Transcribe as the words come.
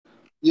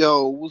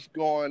Yo, what's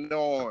going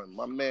on?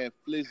 My man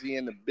Flizzy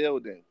in the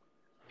building.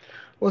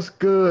 What's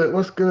good?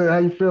 What's good? How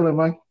you feeling,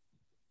 Mike?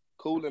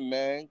 Cooling,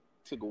 man.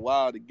 Took a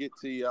while to get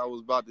to you. I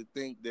was about to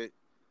think that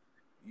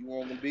you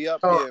weren't gonna be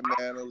up Oh, here,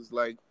 man. I was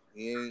like,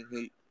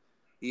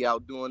 he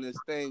out doing his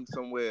thing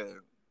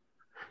somewhere.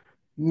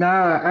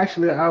 nah,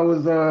 actually I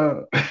was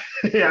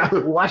yeah, I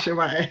was washing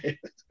my hands.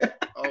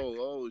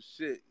 Oh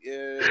shit.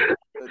 Yeah.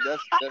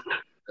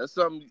 That's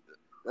something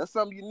that's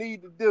something you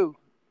need to do.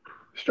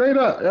 Straight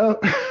up, yo.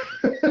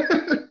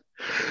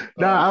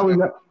 Know what I'm Nah,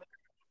 saying?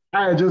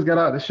 I had just got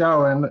out the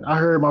shower and I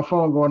heard my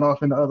phone going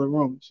off in the other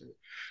room and shit.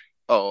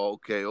 Oh,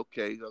 okay.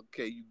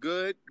 You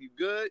good? You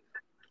good?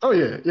 Oh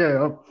yeah,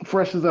 yeah, I'm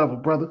fresh as ever,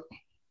 brother.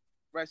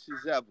 Fresh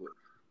as ever.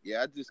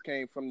 Yeah, I just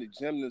came from the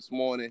gym this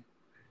morning.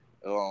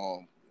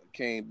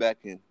 Came back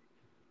and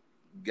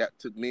got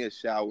took me a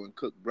shower and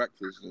cooked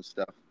breakfast and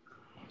stuff.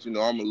 But,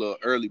 I'm a little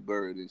early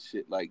bird and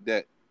shit like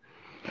that.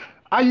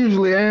 I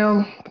usually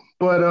am,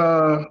 but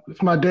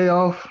it's my day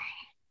off.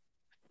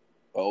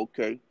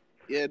 Okay.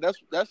 Yeah,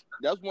 that's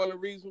one of the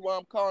reasons why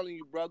I'm calling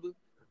you, brother.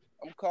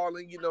 I'm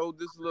calling,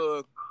 this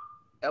little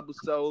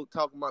episode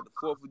talking about the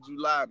Fourth of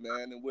July,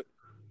 man, and what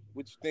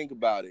you think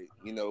about it.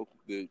 You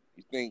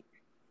think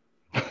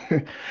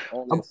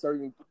only a I'm-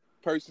 certain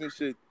person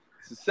should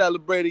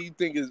celebrate it. You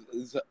think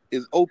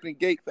is open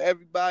gate for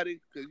everybody?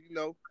 Because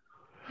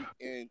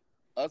and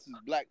us as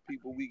black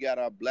people, we got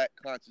our black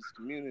conscious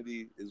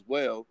community as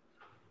well.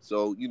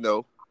 So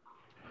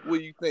what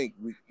do you think?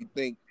 You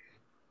think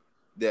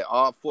that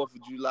our Fourth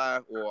of July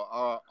or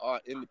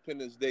our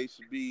Independence Day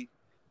should be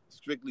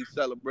strictly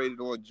celebrated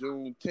on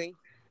Juneteenth?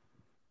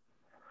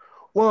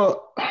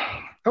 well,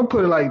 I'll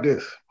put it like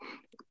this.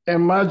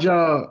 In my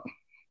job,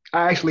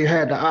 I actually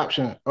had the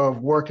option of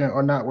working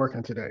or not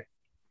working today.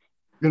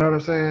 You know what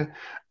I'm saying?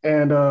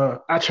 And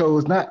I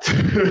chose not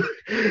to.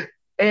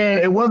 And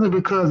it wasn't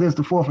because it's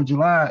the 4th of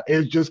July.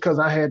 It's just because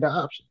I had the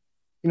option.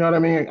 You know what I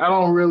mean? I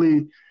don't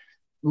really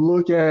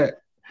look at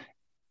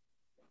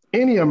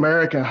any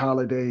American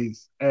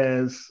holidays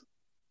as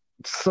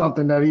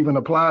something that even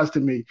applies to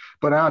me,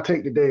 but I'll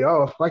take the day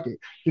off. Fuck it.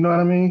 You know what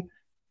I mean?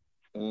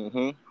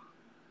 Mm-hmm.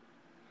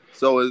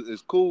 So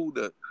it's cool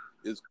to,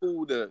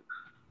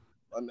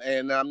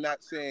 and I'm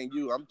not saying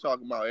you. I'm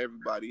talking about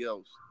everybody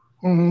else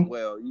as Hmm.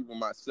 well, even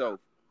myself.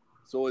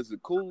 So is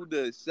it cool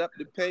to accept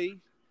the pay,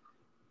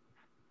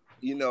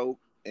 you know,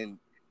 and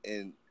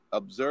and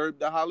observe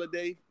the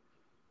holiday,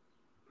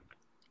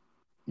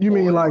 You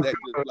mean or is like, that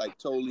just like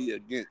totally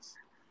against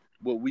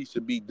what we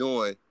should be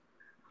doing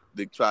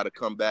to try to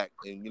come back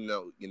and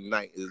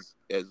unite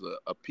as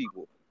a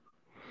people?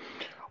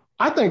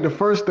 I think the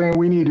first thing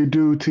we need to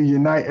do to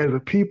unite as a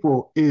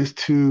people is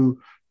to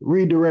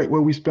redirect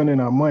where we spending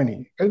our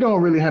money. It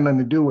don't really have nothing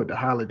to do with the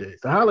holidays.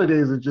 The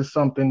holidays are just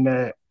something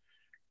that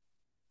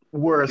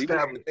were People spend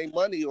established. their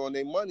money on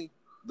their money.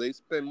 They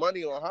spend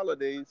money on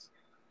holidays.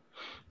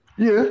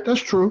 Yeah,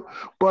 that's true.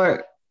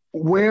 But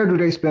where do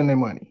they spend their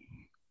money?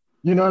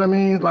 You know what I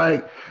mean?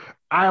 Like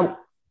I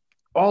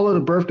all of the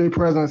birthday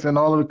presents and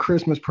all of the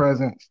Christmas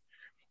presents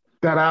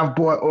that I've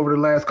bought over the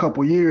last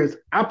couple of years,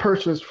 I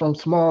purchased from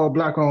small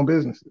black owned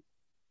businesses.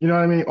 You know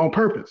what I mean? On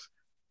purpose.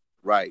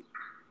 Right.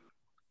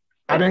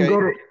 I didn't go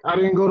Okay. to I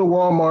didn't go to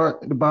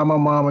Walmart to buy my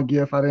mom a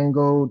gift. I didn't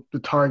go to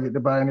Target to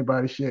buy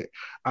anybody shit.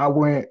 I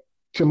went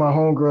to my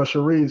homegirl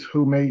Cherise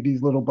who made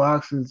these little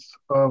boxes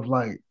of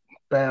like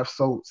bath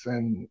soaps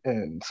and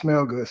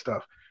smell good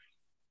stuff.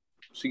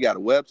 She got a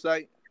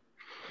website.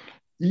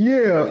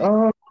 Yeah,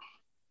 Oh, you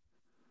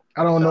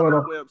I don't know shout it her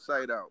off,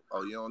 website out.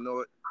 Oh, you don't know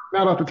it?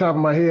 not off the top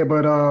of my head,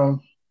 but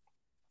I'll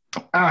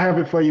have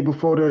it for you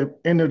before the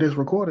end of this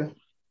recording.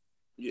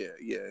 Yeah.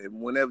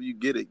 And whenever you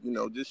get it,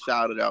 just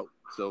shout it out.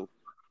 So,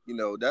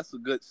 that's a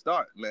good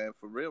start, man.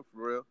 For real,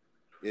 for real.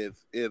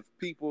 If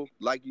people,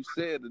 like you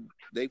said,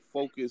 they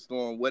focused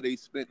on where they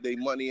spent their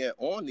money at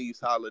on these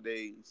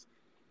holidays,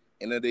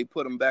 and then they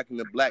put them back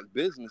into black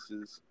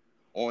businesses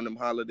on them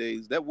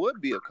holidays, that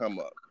would be a come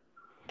up.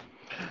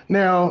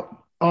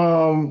 Now,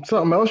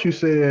 something else you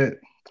said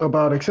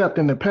about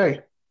accepting the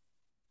pay.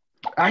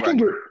 I can Right.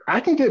 get I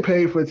can get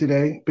paid for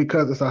today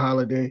because it's a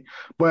holiday,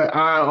 but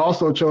I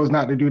also chose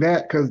not to do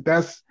that because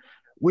that's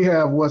we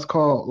have what's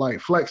called like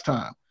flex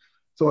time.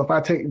 So if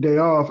I take the day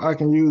off, I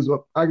can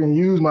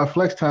use my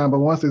flex time, but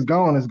once it's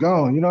gone, it's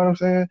gone. You know what I'm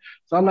saying?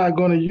 So I'm not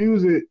going to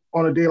use it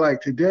on a day like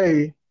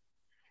today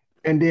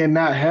and then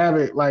not have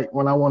it like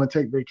when I want to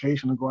take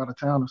vacation or go out of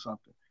town or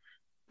something.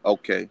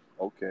 Okay.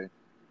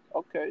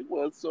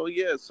 Well, so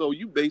yeah, so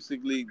you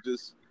basically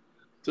just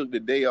took the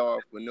day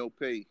off with no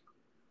pay,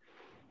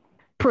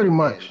 Pretty and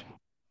much.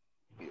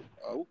 yeah,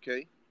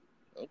 okay.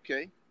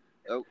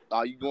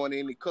 Are you going to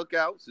any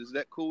cookouts? Is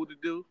that cool to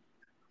do?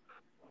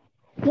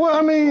 Well,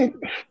 I Is it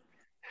cool? mean,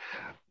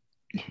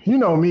 you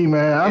know me,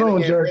 man. I And don't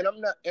and just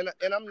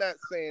and I'm not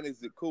saying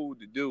is it cool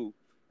to do.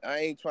 I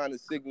ain't trying to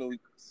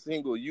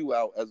single you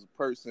out as a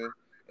person,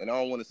 and I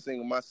don't want to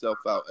single myself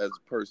out as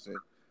a person.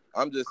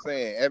 I'm just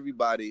saying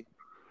everybody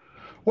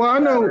well, I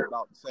kind of know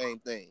about the same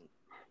thing.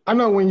 I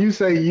know when you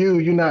say you,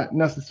 you're not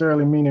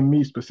necessarily meaning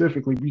me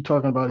specifically. You're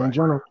talking about in Right.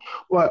 general.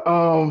 But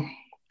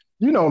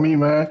you know me,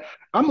 man.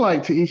 I'm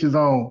like to each his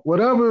own.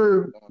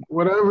 Whatever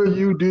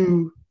you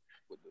do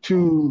With the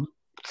to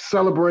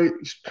celebrate,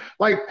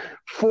 like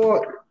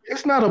for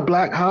it's not a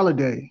black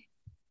holiday,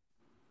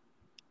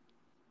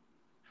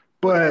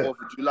 what, the but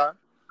 4th of July?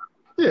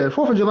 yeah,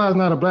 Fourth of July is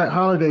not a black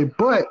holiday,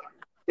 but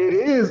it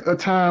is a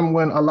time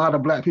when a lot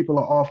of black people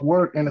are off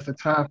work, and it's a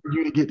time for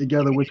you to get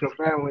together with your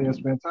family and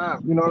spend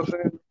time. You know what I'm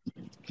saying?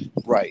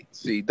 Right.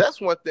 See,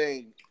 that's one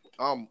thing.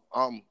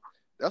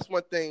 That's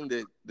one thing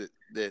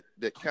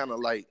that kind of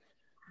like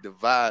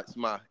divides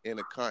my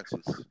inner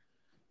conscious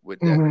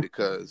with that Hmm.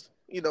 because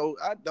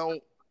I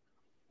don't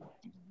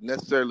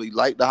necessarily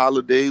like the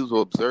holidays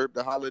or observe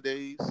the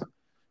holidays,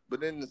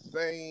 but in the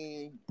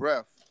same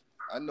breath,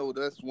 I know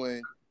that's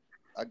when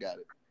I got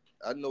it.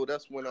 I know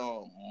that's when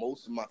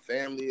most of my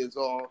family is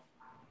off,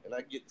 and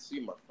I get to see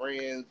my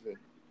friends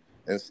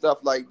and stuff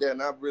like that,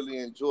 and I really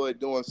enjoy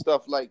doing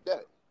stuff like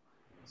that.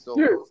 So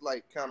Yeah, it's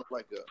like kind of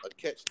like a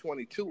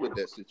catch-22 with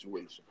that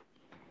situation.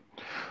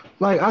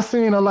 like I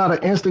seen a lot of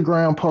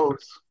Instagram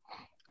posts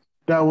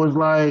that was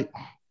like,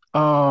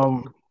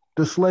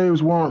 the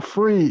slaves weren't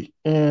free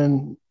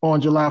in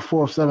on July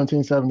 4th,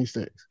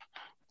 1776.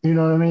 You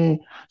know what I mean?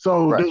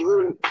 So Right.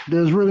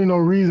 there's really no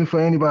reason for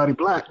anybody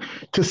black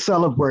to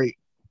celebrate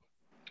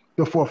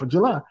the Fourth of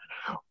July.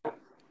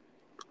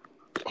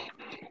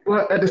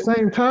 But at the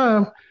same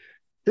time,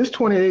 it's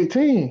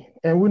 2018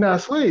 and we're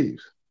not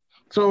slaves.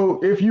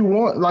 So if you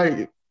want,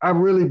 like, I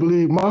really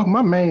believe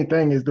my main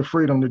thing is the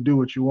freedom to do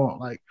what you want.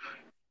 Like,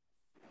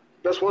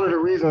 that's one of the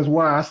reasons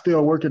why I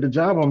still work at the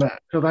job I'm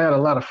at because I had a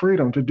lot of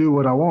freedom to do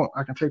what I want.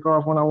 I can take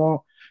off when I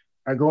want.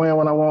 I go in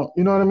when I want.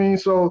 You know what I mean?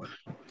 So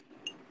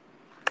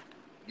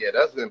Yeah,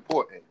 that's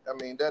important.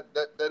 I mean,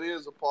 that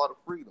is a part of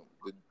freedom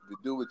to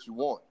do what you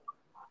want.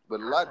 But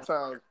a lot of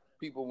times,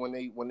 people when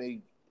they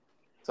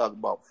talk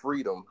about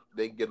freedom,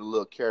 they get a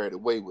little carried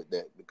away with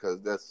that because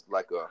that's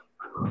like a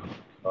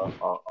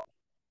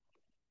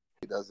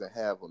it doesn't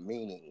have a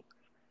meaning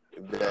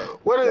that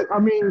what is, that I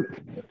mean,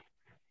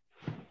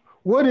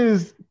 what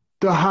is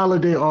the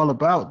holiday all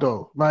about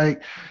though?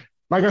 Like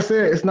I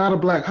said, it's not a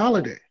black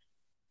holiday.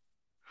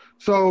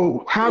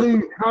 So how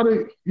do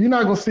you're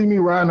not gonna see me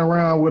riding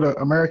around with an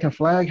American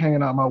flag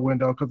hanging out my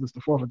window because it's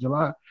the Fourth of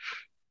July?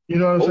 You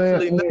know what I'm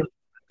saying?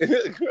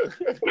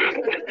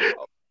 hopefully not.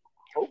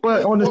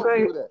 But Hopefully you won't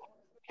do that.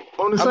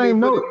 on the I mean, same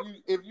but note,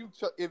 if you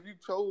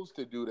chose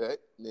to do that,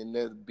 then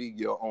that'd be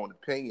your own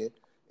opinion.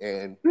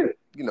 And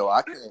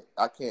yeah,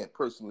 I can't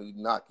personally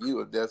knock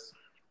you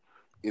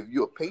if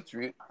you're a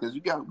patriot because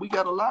we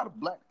got a lot of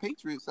black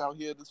patriots out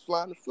here that's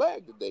flying the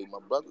flag today, my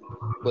brother.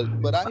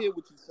 But I hear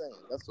what you're saying.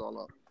 That's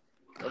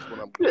what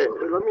I'm yeah, getting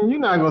at. I mean, you're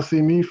not gonna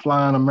see me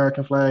flying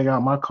American flag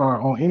out my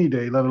car on any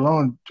day, let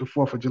alone the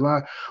Fourth of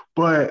July.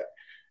 But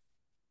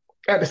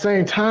at the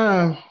same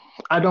time,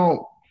 I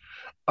don't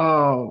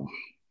um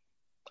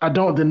I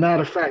don't deny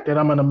the fact that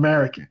I'm an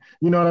American.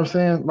 You know what I'm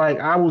saying? Like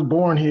I was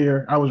born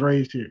here, I was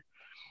raised here.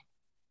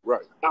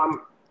 Right.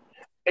 Um,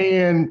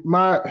 and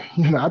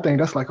I think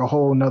that's like a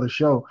whole nother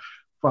show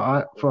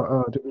for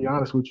to be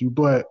honest with you.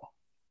 But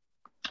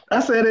I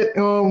said it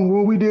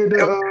when we did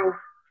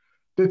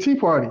the Tea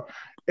Party.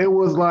 It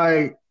was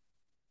like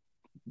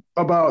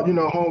about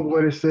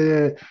homeboy that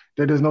said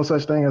that there's no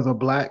such thing as a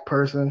black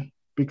person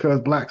because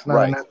black's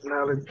not a Right.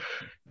 nationality.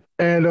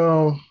 And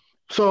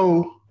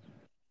so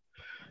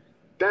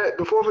that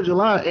the Fourth of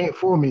July ain't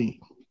for me,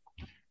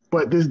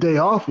 but this day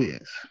off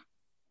is.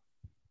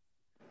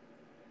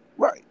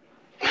 Right.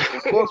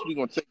 Of course we're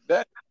gonna take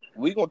that.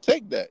 We're gonna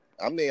take that.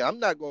 I mean, I'm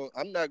not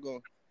gonna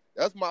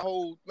that's my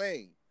whole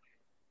thing.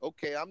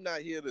 Okay, I'm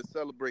not here to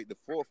celebrate the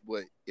fourth,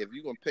 but if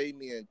you're gonna pay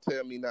me and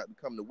tell me not to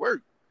come to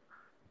work,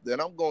 then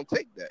I'm gonna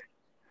take that.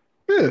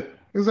 Yeah,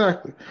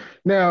 exactly.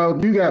 Now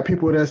you got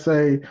people that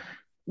say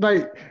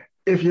like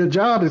if your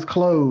job is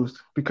closed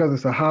because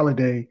it's a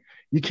holiday,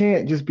 you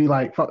can't just be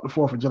like fuck the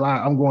Fourth of July.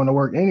 I'm going to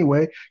work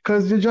anyway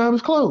because your job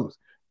is closed.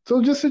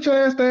 So just sit your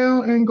ass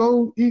down and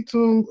go eat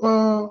some.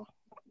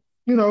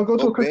 Go to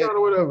Go a bend. cookout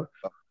or whatever.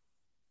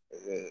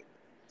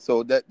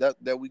 So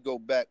that we go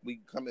back, we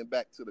coming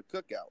back to the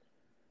cookout.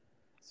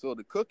 So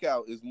the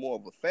cookout is more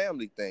of a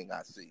family thing,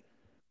 I see.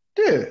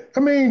 Yeah, I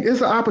mean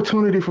it's an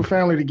opportunity for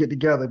family to get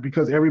together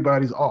because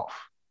everybody's off.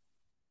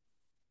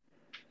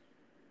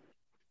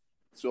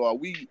 So are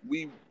we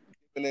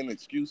giving an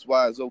excuse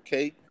why it's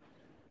okay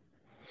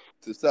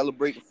to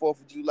celebrate the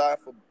 4th of July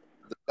for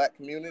the black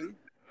community?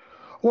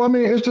 Well, I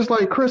mean it's just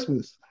like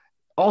Christmas.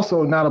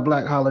 Also not a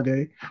black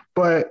holiday,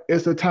 but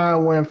it's a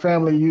time when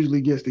family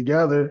usually gets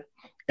together.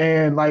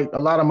 And like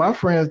a lot of my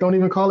friends don't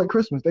even call it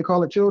Christmas; they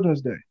call it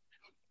Children's Day.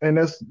 And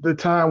that's the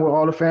time where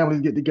all the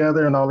families get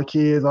together and all the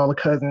kids, all the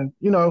cousins,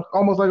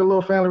 almost like a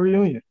little family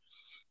reunion.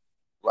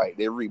 Right.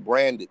 They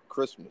rebranded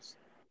Christmas.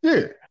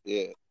 Yeah.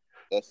 Yeah.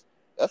 That's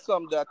that's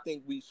something that I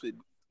think we should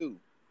do.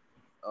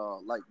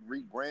 Like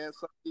rebrand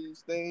some of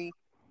these things,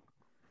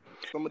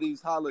 some of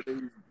these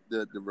holidays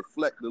to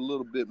reflect a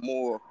little bit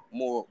more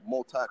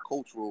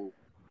multicultural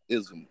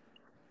ism.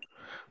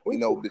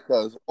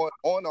 Because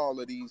on all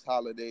of these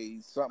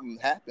holidays, something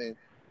happened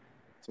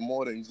to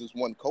more than just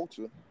one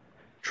culture.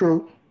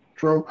 True,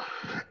 true.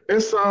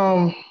 It's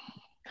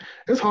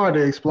it's hard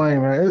to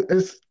explain, man.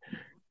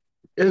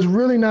 It's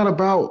really not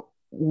about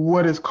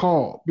what it's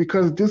called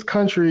because this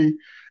country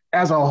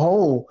as a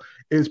whole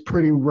is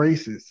pretty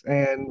racist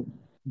and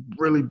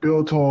really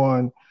built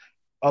on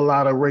a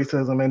lot of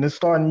racism, and it's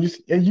starting.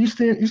 You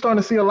starting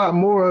to see a lot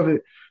more of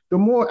it. The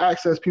more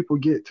access people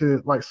get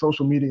to like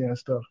social media and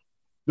stuff,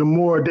 the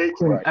more they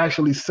can Right.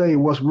 actually say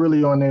what's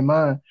really on their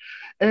mind.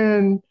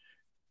 And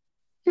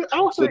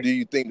I would So, say, do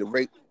you think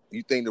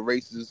the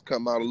races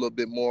come out a little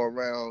bit more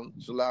around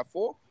July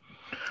 4th?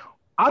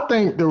 I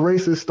think the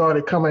racists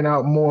started coming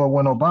out more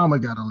when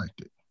Obama got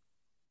elected.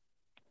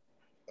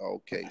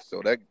 Okay,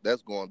 so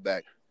that's going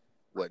back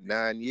what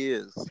 9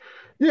 years?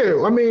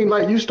 Yeah, I mean,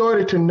 like you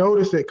started to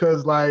notice it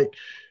because like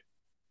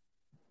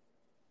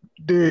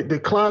the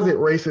closet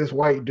racist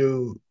white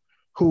dude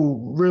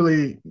who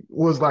really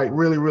was like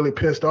really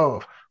pissed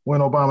off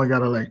when Obama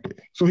got elected,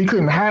 so he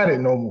couldn't hide it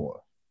no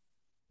more.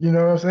 You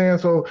know what I'm saying?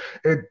 So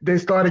they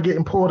started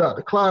getting pulled out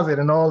the closet,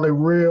 and all the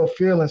real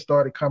feelings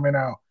started coming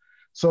out.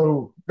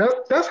 So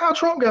that's how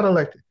Trump got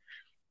elected.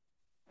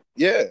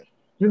 Yeah,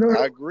 You know,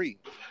 I agree.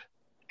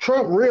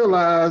 Trump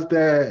realized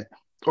that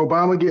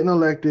Obama getting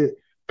elected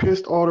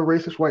pissed all the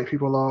racist white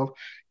people off.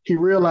 He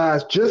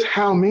realized just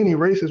how many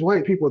racist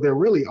white people there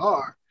really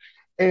are.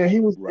 And he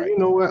was, Right. you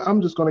know what,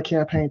 I'm just going to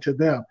campaign to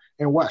them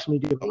and watch me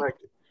get Mhm.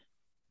 elected.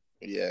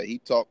 Yeah, he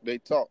talked. They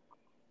talk.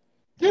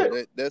 Yeah,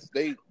 So that's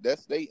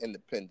they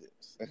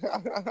independence.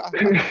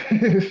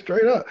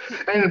 straight up.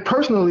 And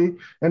personally,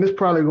 and this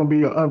probably going to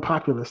be an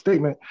unpopular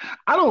statement,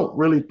 I don't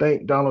really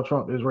think Donald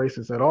Trump is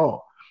racist at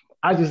all.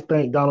 I just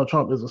think Donald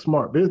Trump is a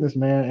smart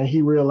businessman and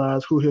he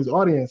realized who his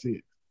audience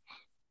is.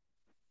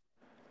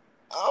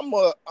 I'm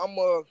a I'm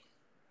a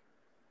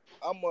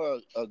I'm a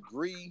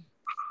agree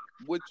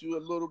with you a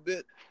little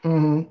bit.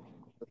 Mm-hmm.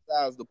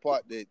 Besides the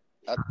part that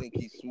I think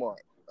he's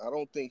smart, I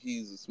don't think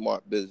he's a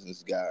smart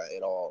business guy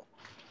at all.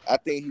 I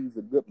think he's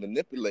a good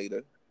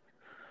manipulator,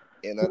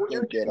 and I Well,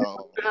 think that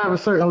you have a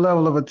certain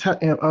level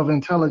of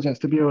intelligence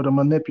to be able to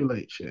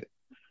manipulate shit.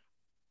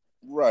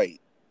 right.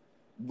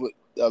 But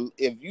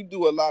if you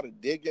do a lot of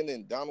digging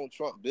in Donald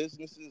Trump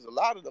businesses, a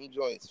lot of them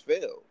joints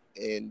fail,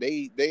 and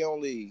they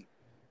only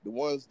the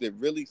ones that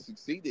really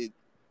succeeded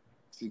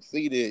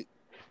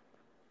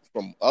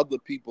from other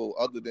people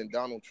other than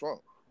Donald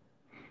Trump.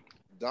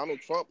 Donald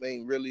Trump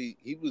ain't really.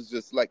 He was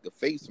just like a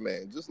face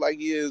man, just like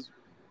he is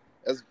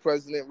as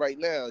president right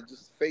now,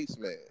 just a face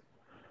man.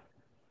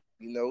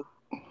 You know,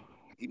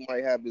 he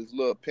might have his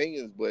little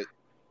opinions, but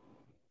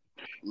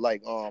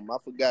like I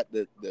forgot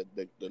the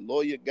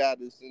lawyer guy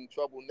that's in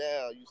trouble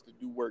now used to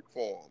do work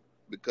for him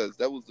because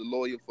that was the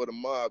lawyer for the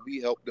mob.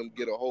 He helped them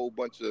get a whole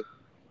bunch of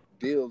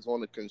deals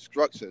on the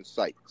construction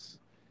sites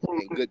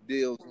and good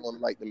deals on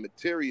like the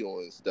material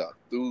and stuff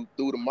through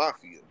the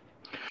mafia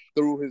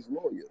through his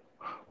lawyer.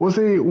 Well,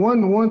 see,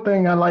 one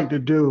thing I like to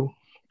do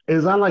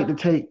is I like to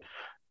take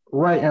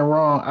right and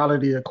wrong out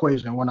of the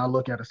equation when I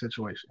look at a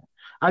situation.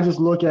 I just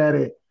look at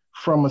it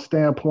from a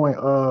standpoint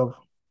of,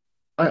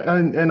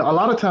 and a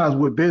lot of times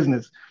with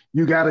business,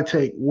 you got to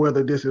take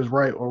whether this is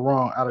right or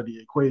wrong out of the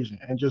equation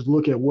and just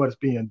look at what's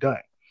being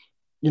done.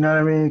 You know what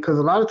I mean? Because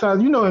a lot of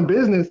times, in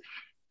business,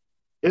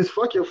 it's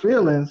fuck your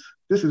feelings.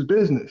 This is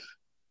business.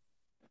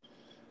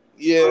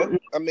 Yeah, So,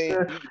 I mean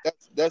yeah.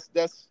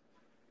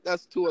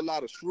 that's to a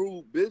lot of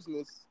shrewd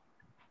business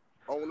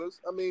owners.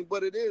 I mean,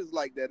 but it is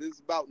like that. It's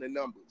about the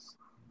numbers,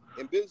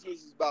 and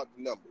business is about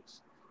the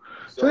numbers.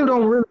 So it So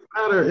don't really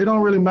matter. It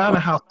don't really matter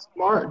how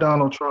smart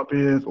Donald Trump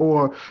is,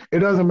 or it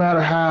doesn't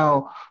matter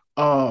how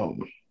um,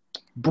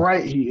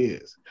 bright he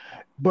is.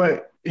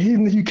 But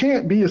you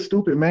can't be a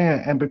stupid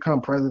man and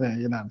become president of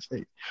the United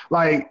States.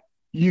 Like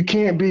you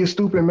can't be a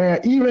stupid man,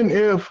 even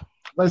if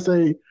let's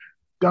say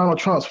Donald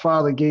Trump's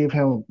father gave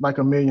him like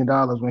 $1 million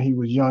when he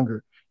was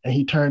younger, and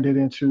he turned it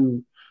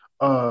into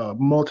a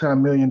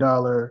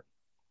multi-million-dollar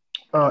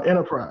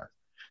enterprise.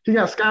 He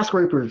got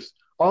skyscrapers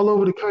all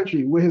over the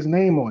country with his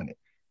name on it.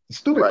 The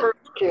stupid right, person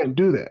can't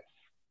do that.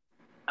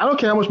 I don't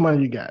care how much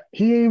money you got.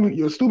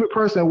 A stupid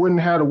person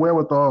wouldn't have the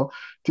wherewithal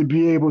to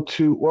be able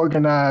to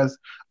organize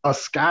a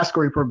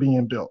skyscraper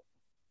being built.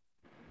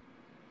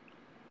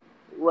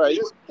 It right.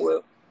 just,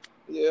 Well,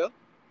 yeah,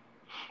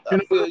 I you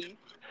know, feel you.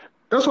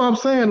 that's what I'm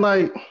saying.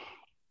 Like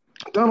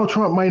Donald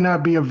Trump might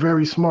not be a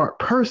very smart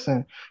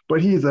person,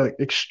 but he's an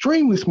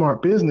extremely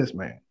smart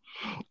businessman.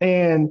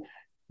 And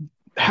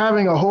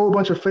having a whole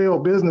bunch of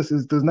failed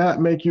businesses does not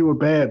make you a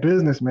bad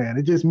businessman.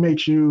 It just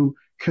makes you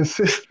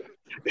consistent.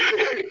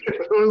 You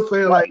know what I'm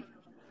saying? Like Right.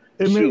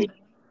 it makes Shoot,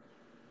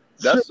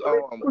 shit, that's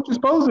what you're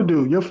supposed to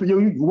do.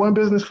 One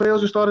business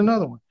fails, you start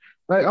another one.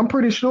 Like I'm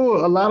pretty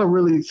sure a lot of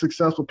really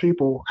successful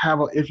people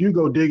if you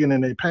go digging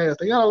in their past,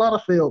 they got a lot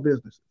of failed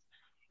businesses.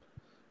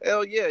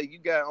 hell yeah. You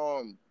got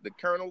the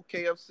Colonel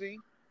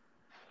KFC.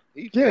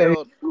 He Yeah, he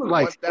failed was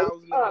like one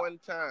thousand and one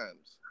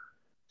times.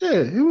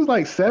 yeah, he was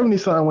like 70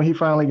 something when he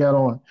finally got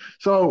on.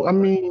 So I Right.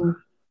 mean,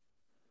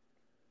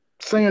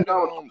 saying even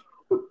no.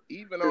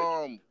 even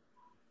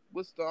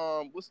what's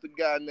the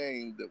guy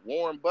named the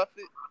Warren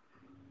Buffett?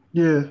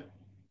 Yeah,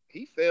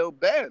 He failed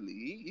badly.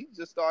 He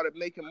just started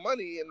making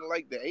money in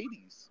like the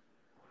 80s.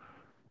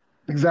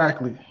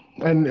 exactly.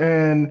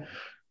 And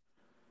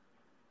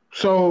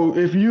so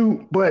if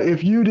you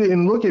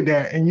didn't look at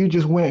that and you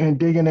just went and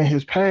digging in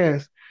his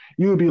past,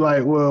 you would be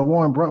like, well,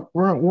 Warren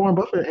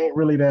Buffett ain't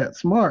really that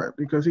smart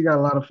because he got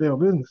a lot of failed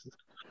businesses.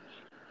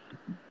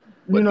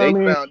 You But know they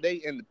what I mean? found they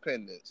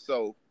independent.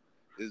 So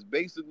it's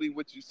basically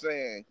what you're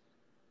saying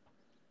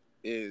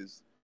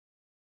is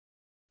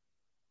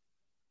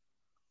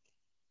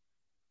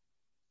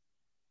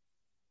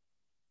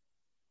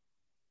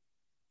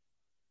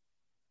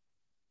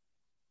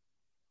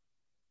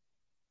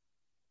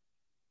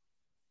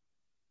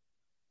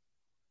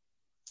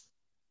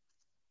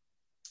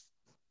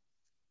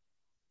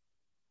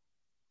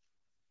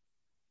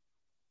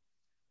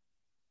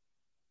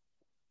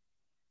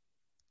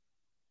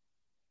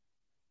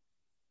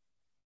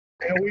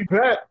And we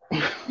back.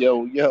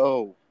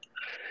 yo,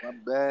 my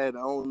bad. I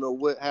don't know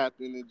what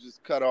happened. It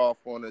just cut off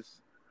on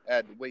us. I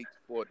had to wait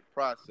for the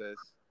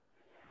process.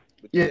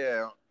 But Yeah.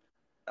 yeah,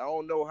 I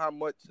don't know how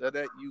much of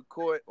that you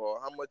caught or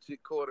how much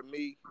it caught of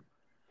me.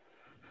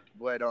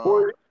 But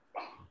Well,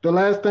 the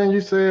last thing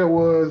you said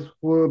was,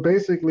 well,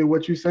 basically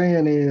what you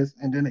saying is,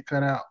 and then it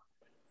cut out.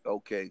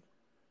 okay.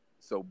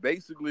 So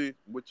basically,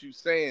 what you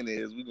saying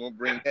is we're gonna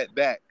bring that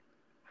back.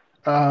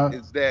 Uh,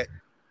 Is that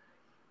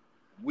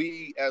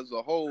we as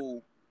a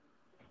whole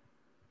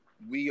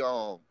we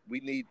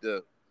need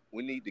to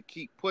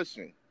keep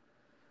pushing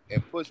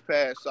and push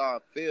past our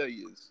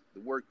failures to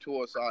work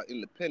towards our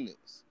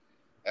independence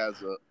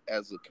as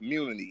a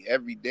community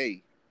every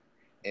day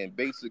and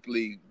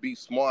basically be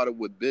smarter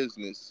with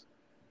business.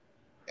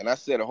 And I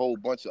said a whole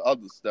bunch of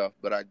other stuff,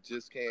 but I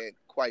just can't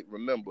quite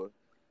remember.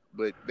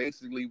 But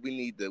basically, we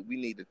need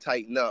to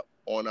tighten up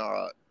on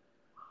our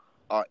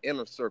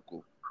inner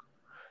circle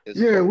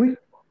as yeah, folks,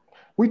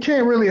 we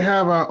can't really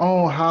have our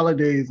own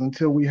holidays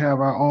until we have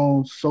our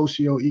own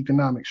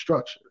socio-economic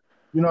structure.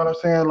 You know what I'm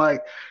saying?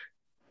 Like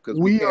because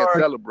we we can't are,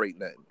 celebrate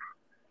nothing.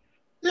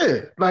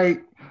 yeah.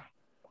 Like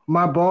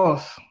my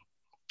boss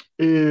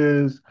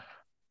is,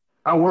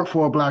 I work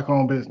for a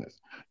black-owned business,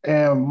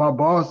 and my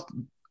boss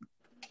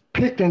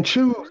picked and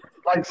choose.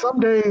 Like some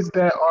days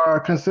that are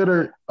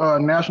considered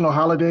national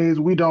holidays,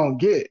 we don't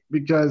get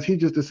because he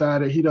just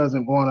decided he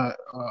doesn't want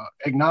to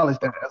acknowledge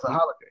that as a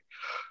holiday.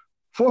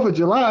 Fourth of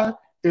July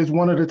is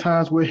one of the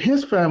times where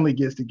his family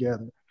gets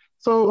together.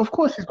 So of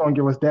course he's gonna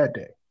give us that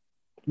day.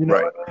 You know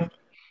Right. what I mean?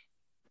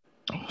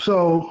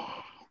 So,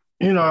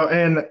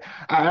 and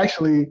I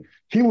actually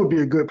he would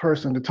be a good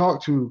person to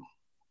talk to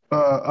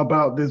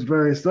about this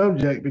very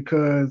subject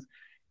because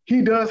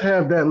he does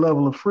have that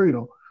level of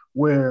freedom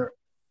where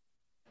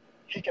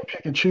he can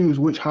pick and choose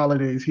which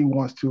holidays he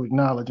wants to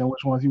acknowledge and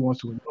which ones he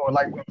wants to ignore.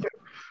 Like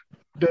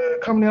the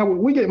coming out,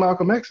 we get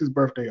Malcolm X's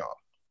birthday off.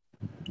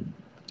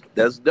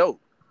 That's dope.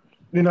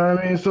 You know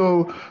what I mean?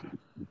 So,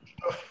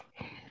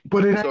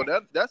 but it So ain't.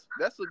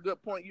 that's a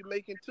good point you're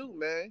making too,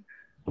 man.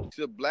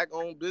 Should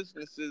black-owned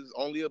businesses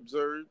only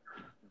observe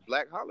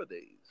black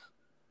holidays?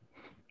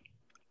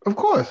 Of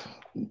course.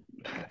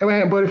 I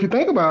mean, but if you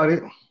think about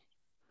it,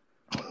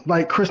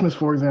 like Christmas,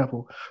 for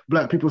example,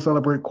 black people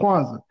celebrate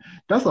Kwanzaa.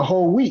 That's a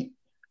whole week.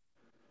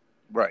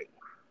 Right.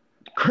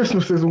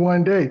 Christmas is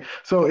one day.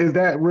 So is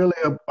that really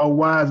a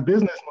wise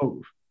business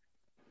move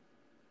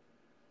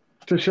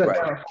to shut Right.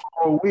 down for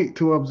a whole week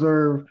to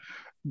observe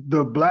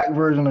the black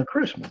version of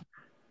Christmas?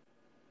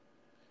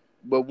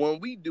 But when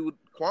we do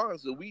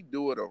Kwanzaa, we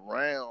do it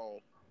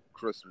around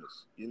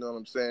Christmas. You know what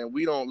I'm saying?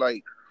 We don't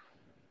like.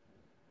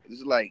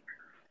 It's like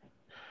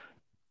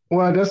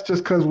Well, that's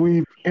just because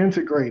we've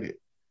integrated.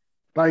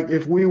 Like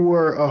if we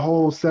were a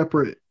whole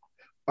separate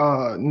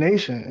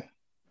nation,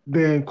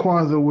 then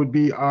Kwanzaa would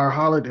be our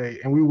holiday,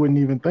 and we wouldn't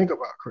even think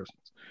about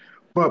Christmas.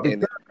 But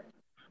and because,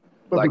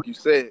 but like you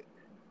said,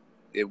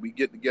 if we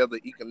get together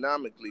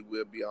economically,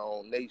 we'll be our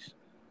own nation.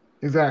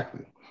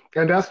 exactly,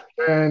 and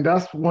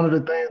that's one of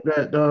the things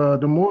that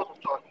the Moors was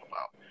talking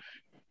about,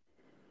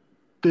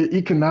 the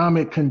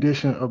economic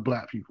condition of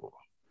Black people,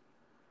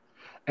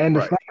 and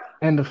Right.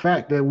 the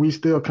fact that we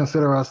still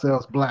consider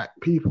ourselves Black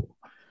people.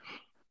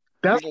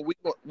 We That's gonna we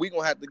gonna we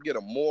gonna have to get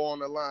a more on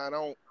the line.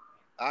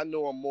 I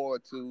know a more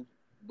too,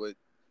 but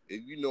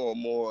if you know a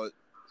more,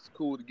 it's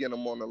cool to get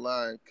them on the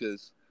line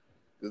because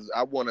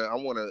I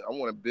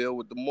wanna build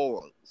with the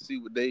more, see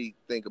what they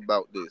think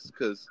about this.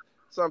 Because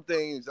some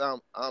things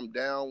I'm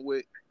down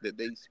with that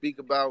they speak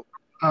about,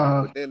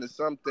 uh, but then there's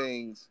some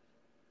things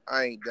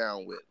I ain't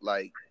down with.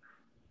 Like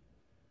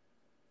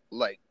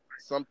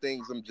some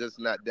things I'm just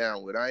not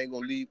down with. I ain't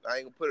gonna leave. I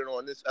ain't gonna put it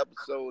on this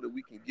episode. If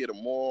we can get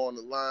them more on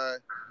the line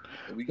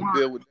and we can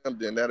build with them,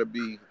 then that'll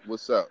be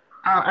what's up.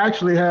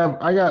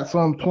 I got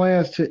some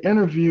plans to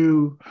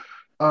interview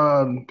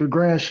the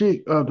Grand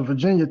Sheik of the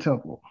Virginia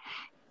Temple,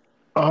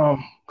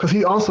 because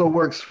he also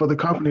works for the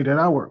company that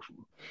I work for,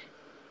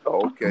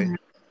 Oh, okay.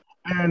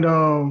 and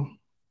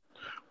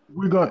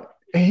we're going.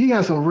 And he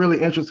has some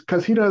really interesting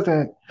because he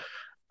doesn't.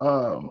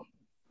 um,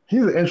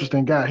 he's an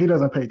interesting guy. He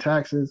doesn't pay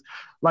taxes.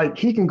 Like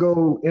he can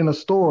go in a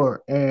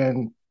store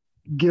and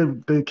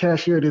give the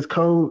cashier this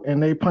code,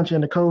 and they punch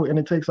in the code, and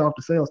it takes off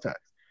the sales tax.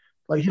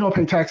 Like he don't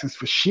pay taxes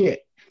for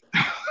shit.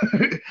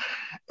 You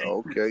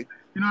Okay.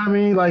 know what I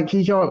mean? Like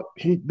he don't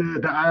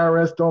the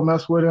IRS don't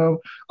mess with him.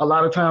 A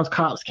lot of times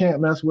cops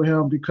can't mess with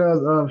him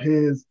because of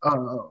his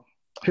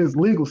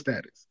legal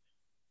status.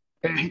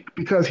 And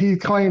because he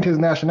claimed his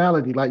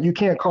nationality. Like you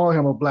can't call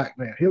him a black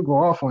man. He'll go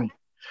off on you.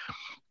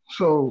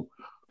 So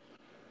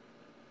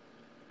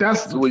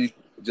that's So what, you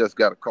just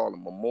got to call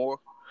him a Moor?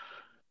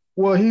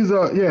 well, he's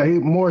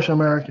Moorish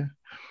American,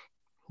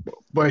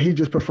 but he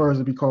just prefers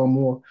to be called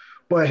Moor.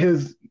 But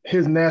his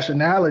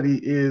nationality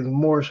is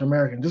Moorish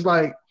American. Just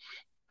like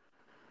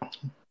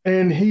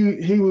and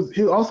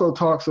he also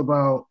talks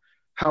about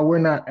how we're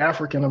not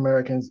African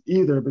Americans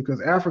either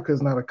because Africa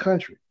is not a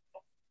country.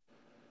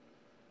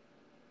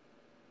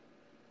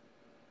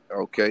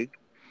 Okay.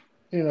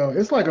 You know,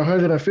 it's like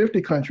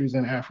 150 countries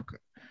in Africa.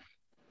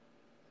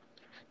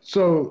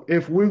 So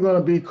if we're going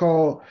to be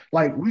called,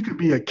 like, we could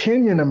be a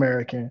Kenyan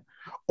American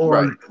or,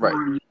 Right, or right.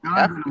 a Ugandan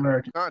African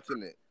American.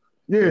 continent.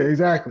 Yeah,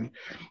 exactly.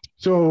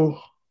 So,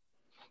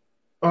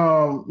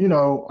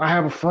 I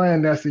have a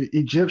friend that's an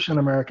Egyptian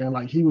American.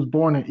 Like, he was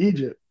born in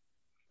Egypt,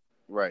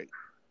 Right,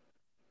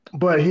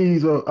 but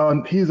he's an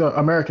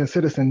American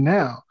citizen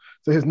now.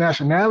 So his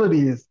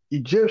nationality is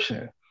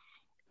Egyptian.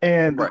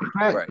 And the right,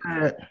 fact right,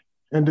 that,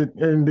 and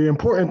the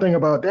important thing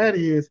about that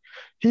is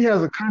he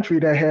has a country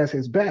that has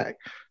his back.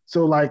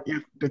 So, like,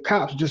 if the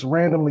cops just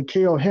randomly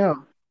kill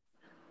him,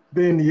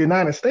 then the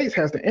United States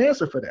has to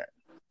answer for that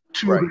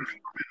to the right. government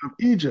of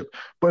Egypt.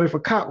 But if a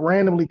cop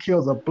randomly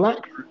kills a black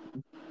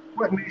person,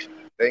 what nation?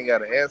 They ain't got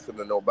to answer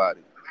to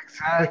nobody.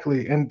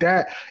 Exactly, and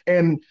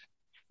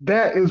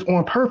that is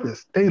on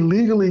purpose. They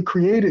legally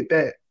created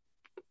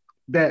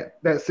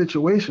that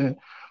situation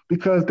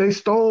because they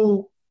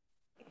stole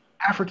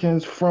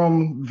Africans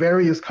from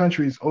various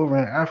countries over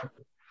in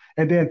Africa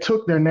and then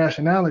took their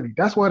nationality.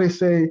 That's why they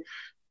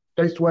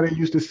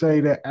used to say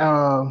that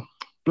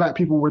black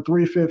people were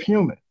three-fifth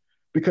human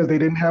because they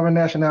didn't have a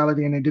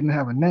nationality and they didn't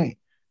have a name.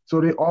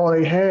 So all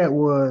they had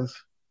was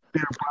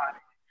their body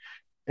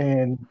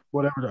and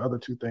whatever the other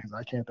two things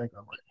I can't think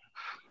of right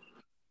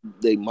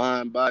They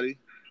mind, body.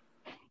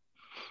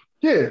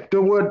 now. Yeah,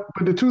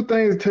 but the two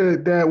things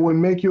that would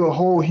make you a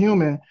whole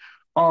human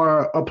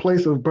are a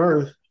place of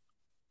birth,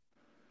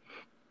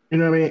 you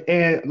know what I mean,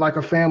 and like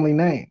a family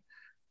name.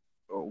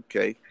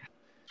 Okay.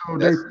 So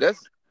they,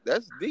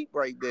 That's deep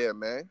right there,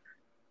 man.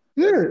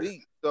 That's yeah,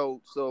 deep.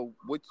 So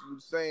what you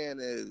saying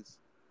is,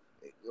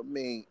 I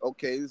mean,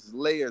 okay, there's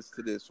layers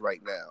to this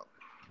right now.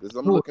 Because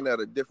I'm sure. looking at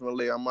a different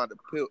layer. I'm about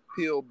to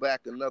peel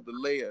back another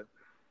layer.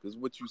 Because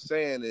what you're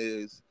saying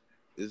is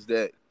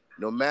that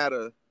no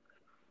matter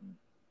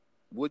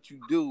what you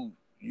do,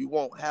 you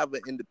won't have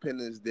an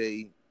Independence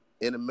Day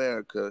in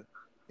America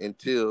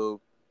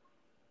until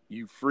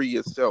you free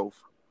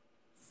yourself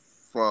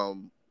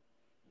from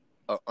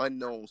an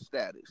unknown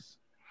status.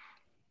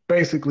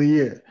 Basically,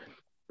 yeah.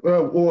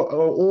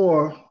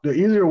 Or the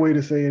easier way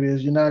to say it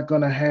is you're not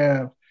going to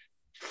have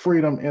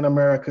freedom in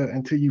America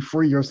until you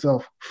free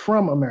yourself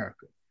from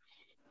America.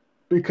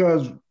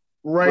 Because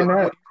right But now,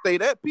 when you say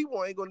that,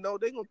 people ain't gonna know.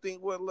 They gonna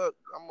think, well, look,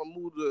 I'm gonna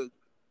move to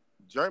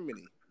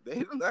Germany.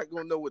 They're not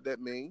gonna know what that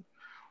means.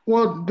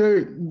 well,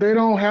 they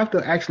don't have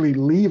to actually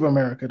leave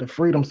America to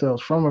free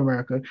themselves from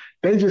America.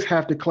 They just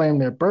have to claim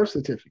their birth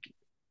certificate.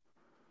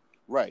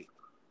 Right,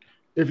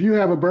 If you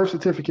have a birth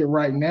certificate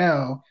right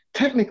now,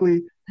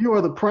 technically you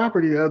are the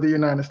property of the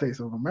United States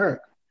of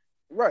America.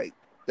 right.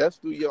 That's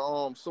through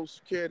your social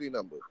security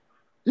number.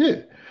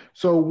 Yeah.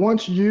 So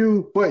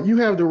but you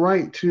have the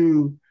right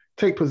to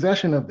take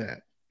possession of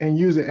that and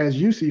use it as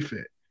you see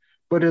fit.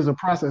 But there's a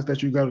process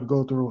that you got to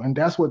go through, and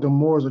that's what the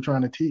Moors are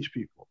trying to teach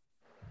people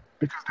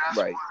because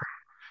Right.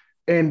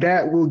 and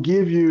that will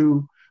give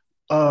you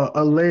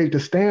a leg to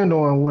stand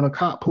on when a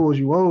cop pulls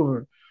you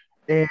over,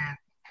 and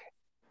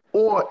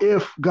or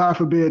if God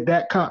forbid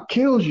that cop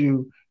kills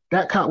you,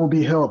 that cop will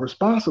be held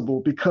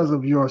responsible because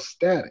of your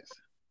status.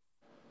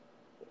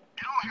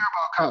 You don't hear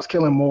about cops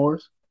killing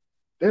Moors.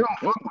 They don't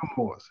fuck with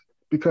Moors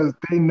because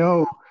they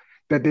know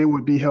that they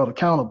would be held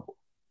accountable.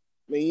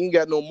 I mean, you ain't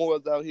got no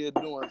morals out here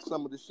doing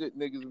some of the shit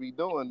niggas be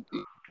doing.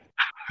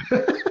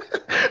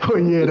 Oh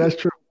yeah, that's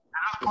true.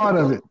 That's part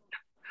of it.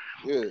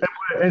 Yeah.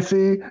 And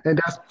see, and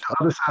that's the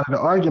other side of the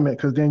argument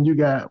because then you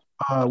got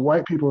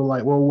white people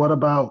like, well,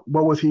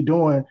 what was he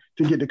doing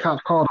to get the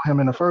cops called on him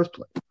in the first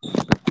place?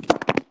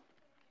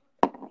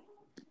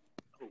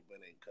 Hope man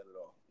ain't cut it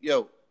off.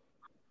 Yo,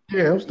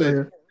 Yeah, I'm you still listening?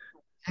 here.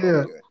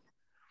 Yeah, Okay.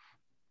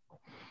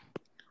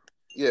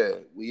 Yeah,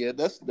 well, yeah.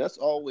 That's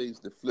always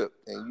the flip,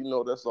 and you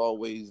know that's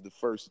always the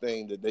first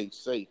thing that they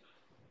say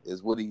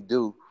is what he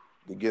do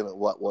to get it.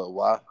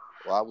 Why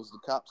was the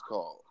cops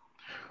called?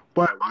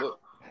 but Like, look,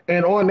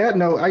 and on that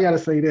note, I gotta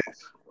say this.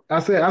 I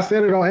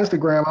said it on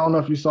Instagram. I don't know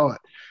if you saw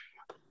it.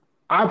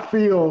 I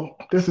feel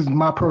this is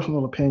my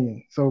personal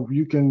opinion, so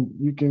you can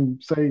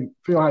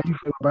feel how you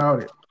feel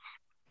about it.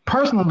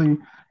 Personally,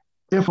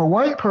 If a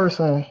white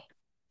person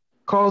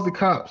calls the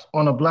cops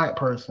on a black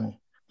person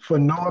for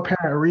no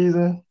apparent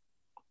reason,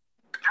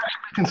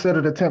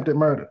 considered attempted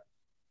murder.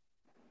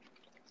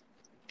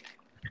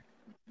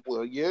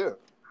 Well, yeah,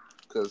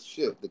 because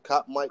shit, the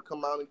cop might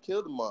come out and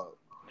kill the mob.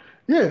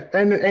 Yeah,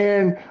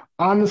 and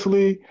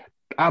honestly,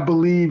 I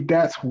believe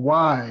that's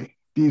why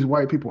these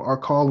white people are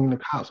calling the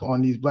cops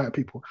on these black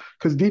people.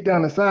 Because deep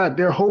down inside,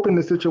 they're hoping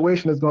the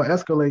situation is going to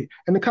escalate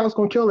and the cops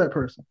going to kill that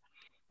person.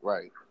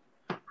 Right.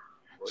 Well,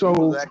 he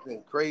was So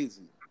acting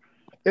crazy.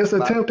 it's A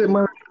lot of attempted people.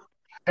 murder,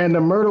 and the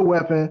murder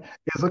weapon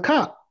is a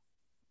cop.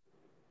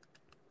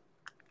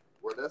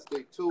 Well, that's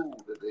their tool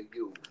that they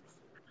use.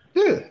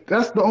 Yeah,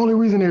 that's the only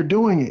reason they're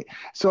doing it.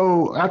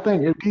 So I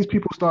think if these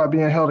people start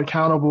being held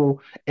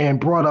accountable and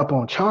brought up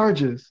on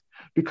charges,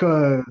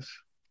 because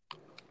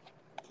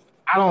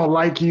I don't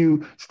like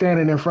you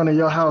standing in front of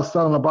your house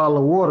selling a bottle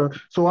of water,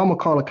 so I'm gonna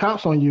call the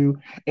cops on you,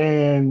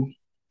 and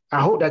I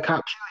hope that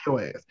cop kill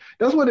your ass.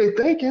 That's what they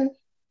thinking.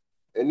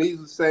 And these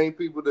are the same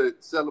people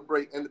that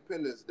celebrate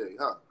Independence Day,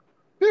 huh?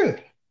 Yeah,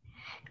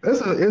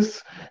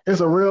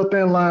 it's a real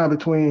thin line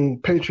between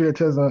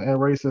patriotism and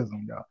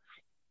racism, y'all.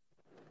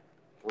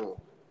 Mm.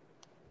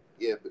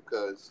 Yeah,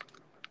 because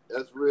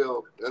that's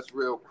real. That's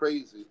real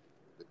crazy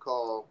to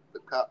call the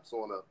cops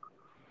on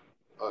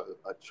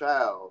a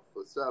child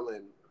for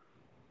selling,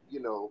 you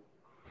know,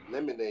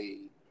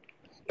 lemonade,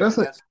 That's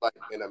and a that's like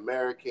an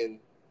American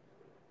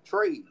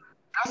trade.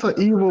 that's an That's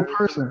an evil American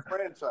person.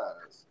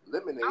 franchise.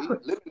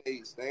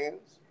 Lemonade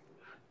stands.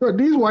 Look,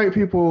 these white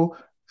people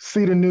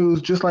see the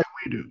news just like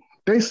we do.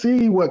 They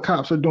see what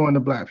cops are doing to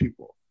black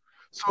people.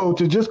 So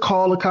to just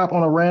call a cop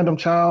on a random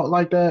child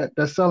like that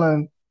that's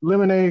selling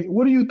lemonade,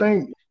 what do you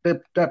think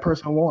that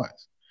person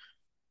wants?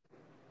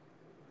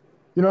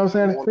 You know what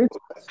They I'm saying? want to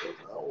arrest them.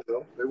 I don't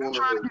know. They want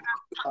to lock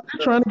They're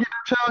up. trying to get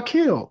that child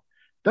killed.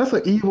 That's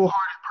an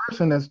evil-hearted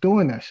person that's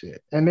doing that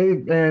shit,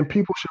 and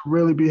people should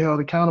really be held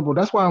accountable.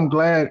 That's why I'm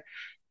glad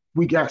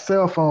we got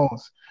cell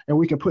phones and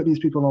we can put these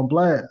people on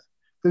blast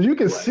because Right. you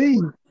can see it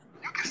in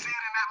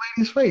that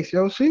lady's face,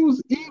 yo. She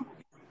was evil.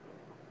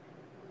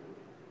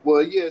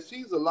 Well, yeah,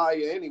 she's a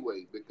liar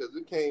anyway because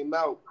it came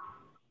out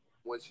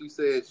when she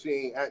said she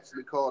ain't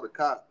actually called the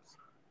cops,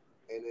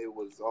 and it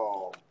was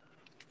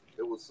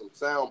some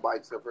sound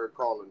bites of her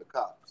calling the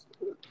cops.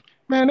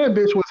 Man, that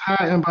bitch was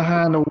hiding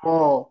behind the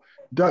wall,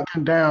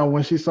 ducking down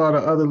when she saw the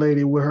other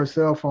lady with her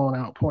cell phone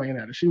out pointing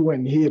at her. She went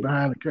and hid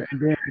behind the curtain.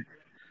 And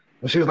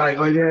then she was like,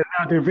 "Oh yeah,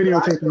 now they're But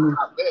videotaping you."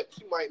 I bet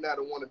she might not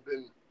have want to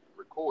been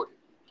recorded,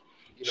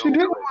 you She know.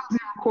 didn't But want to be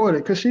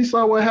recorded because she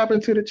saw what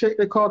happened to the chick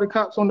that called the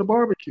cops on the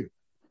barbecue.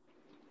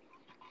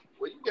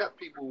 well, you got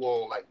people who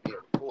don't like being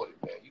recorded,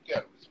 man. You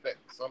got to respect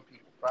some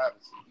people's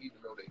privacy, even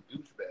though they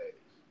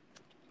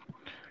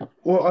douchebags.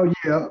 Well, oh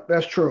yeah,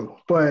 that's true.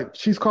 But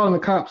she's calling the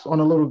cops on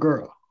a little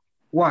girl.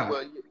 Why?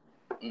 Well,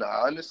 no,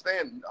 I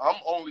understand. I'm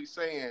only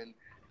saying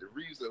the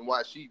reason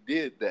why she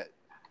did that,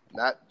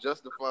 not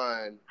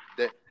justifying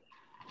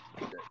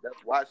that's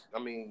why. I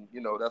mean,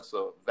 that's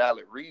a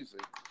valid reason,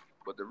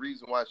 but the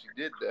reason why she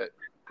did that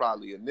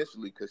probably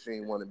initially because she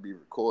didn't want to be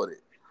recorded.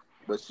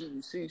 But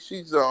she's a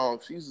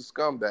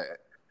scumbag.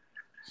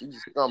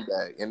 She's a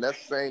scumbag, and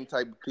that's the same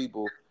type of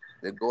people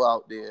that go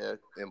out there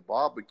and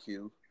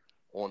barbecue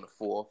on the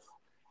fourth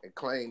and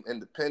claim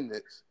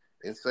independence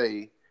and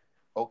say,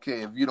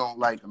 "Okay, if you don't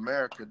like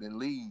America, then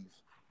leave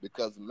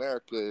because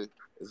America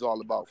is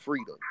all about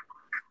freedom."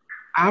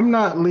 I'm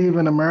not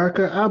leaving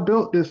America. I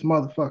built this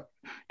motherfucker.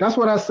 That's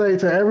what I say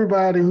to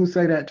everybody who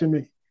say that to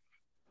me.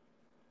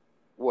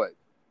 What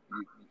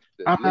you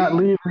I'm not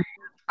leave? leaving.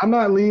 I'm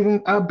not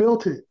leaving. I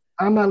built it.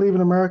 I'm not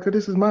leaving America.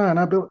 This is mine.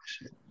 I built this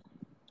shit.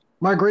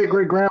 My great Yeah,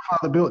 great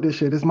grandfather built this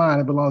shit. It's mine.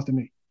 It belongs to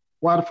me.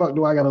 Why the fuck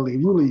do I gotta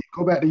leave? You leave.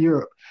 Go back to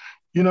Europe.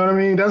 You know what I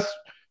mean? Those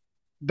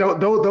are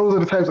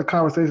the types of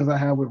conversations I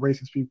have with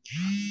racist people.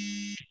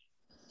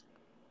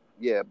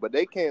 yeah, but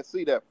they can't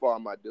see that far,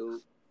 my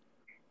dude.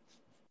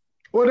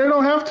 Well, they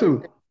don't have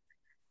to.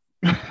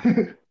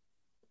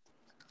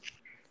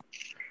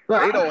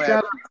 Like, They I don't just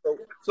have got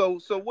to.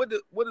 So what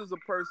is a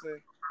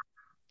person?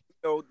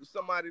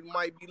 Somebody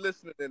might be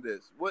listening to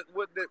this. What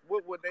would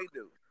they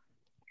do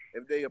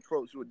if they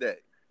approach with that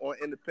on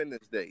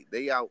Independence Day?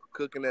 They out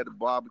cooking at a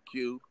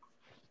barbecue.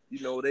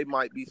 They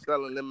might be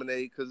selling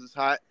lemonade because it's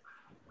hot.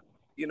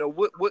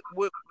 What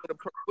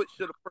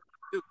should a person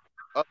do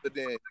other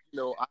than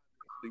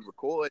obviously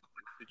record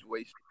the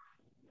situation?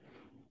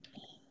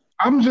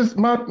 I'm just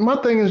my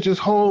thing is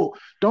just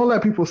don't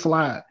let people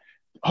slide.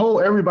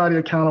 Hold everybody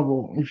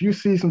accountable. If you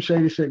see some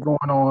shady shit going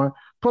on,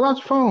 pull out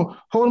your phone,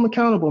 hold them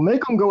accountable,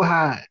 make them go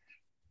hide.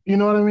 You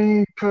know what I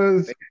mean?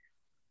 Because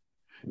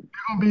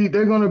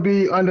they're gonna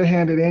be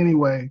underhanded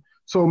anyway.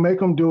 So make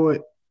them do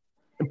it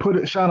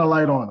and shine a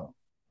light on them.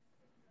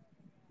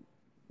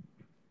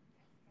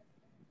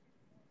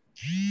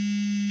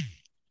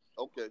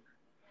 Okay.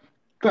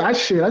 I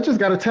just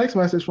got a text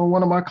message from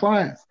one of my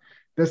clients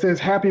that says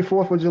Happy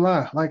 4th of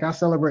July. Like I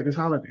celebrate this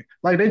holiday.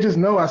 Like they just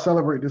know I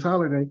celebrate this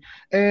holiday.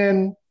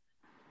 And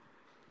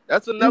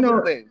That's you another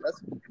know, thing.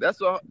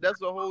 That's a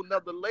whole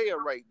nother layer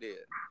right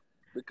there.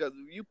 Because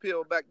if you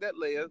peel back that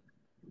layer,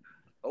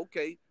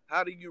 okay,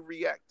 how do you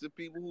react to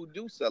people who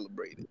do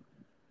celebrate it?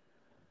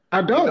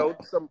 I You don't. know,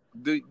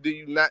 do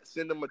you not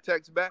send them a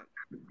text back?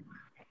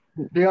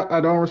 Yeah, I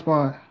don't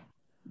respond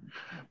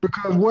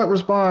because what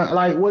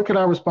could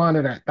I respond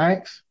to that?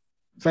 Thanks.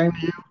 Same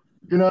to you.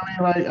 You know what I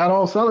mean? Like I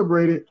don't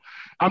celebrate it.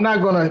 I'm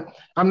not gonna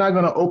I'm not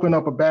gonna open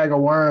up a bag of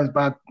worms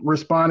by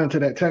responding to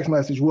that text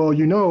message. Well,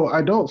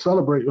 I don't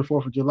celebrate the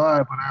 4th of July,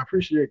 but I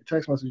appreciate the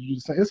text message you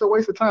just sent. It's a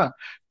waste of time.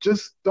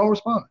 Just don't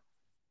respond.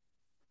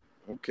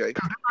 Okay.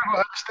 Because they're not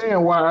gonna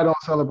understand why I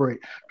don't celebrate.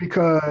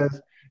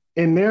 Because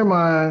in their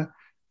mind,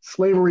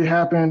 slavery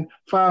happened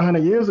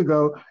 500 years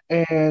ago,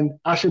 and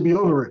I should be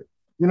over it.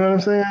 You know what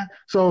I'm saying?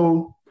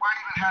 So why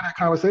even have that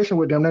conversation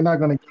with them? They're not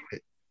gonna get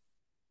it.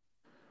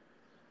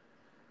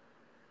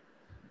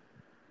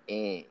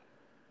 Mm.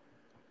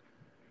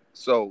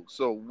 So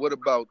what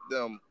about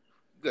them?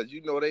 Because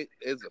you know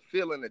there's a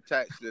feeling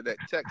attached to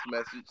that text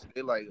message.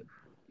 They like,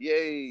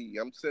 yay,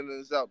 I'm sending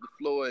this out to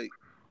Floyd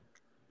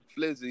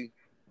Flizzy,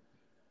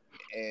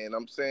 and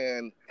I'm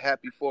saying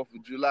Happy 4th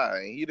of July,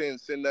 and he didn't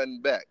send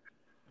nothing back.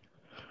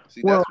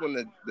 See, Well, that's when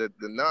the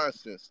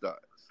nonsense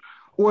starts.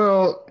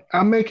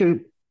 I make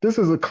it. This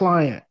is a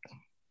client.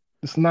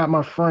 It's not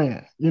my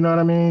friend. You know what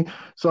I mean?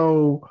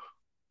 So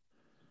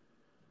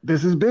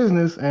this is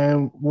business,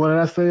 and what did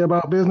I say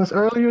about business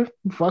earlier?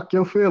 Fuck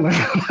your feelings.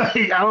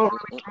 Like, I don't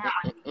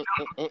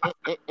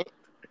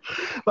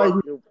like Fuck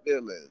your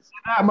feelings.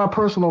 not my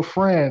personal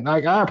friend.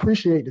 Like I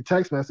appreciate the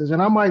text message,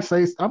 and I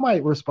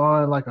might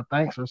respond like a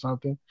thanks or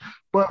something.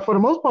 But for the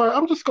most part,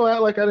 I'm just gonna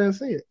act like I didn't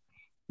see it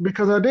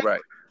because I did.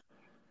 Right,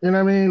 You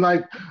know what I mean?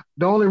 Like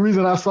the only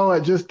reason I saw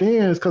it just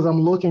then is because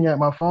I'm looking at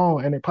my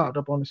phone and it popped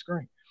up on the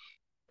screen.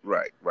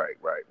 right.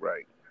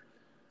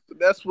 So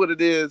that's what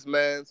it is,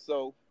 man.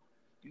 So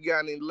you got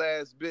any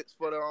last bits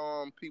for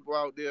the people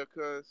out there,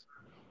 cuz?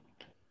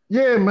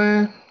 Yeah,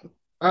 man.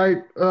 I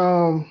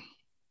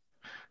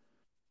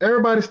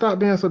Everybody stop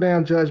being so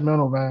damn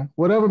judgmental, man.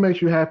 Whatever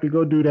makes you happy,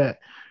 go do that.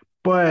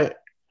 But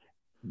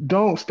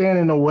don't stand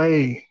in the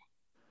way,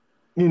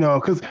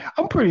 because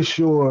I'm pretty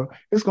sure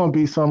it's gonna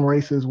be some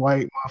racist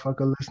white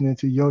motherfucker listening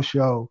to your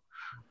show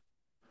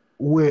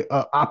with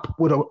a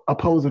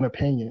opposing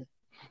opinion.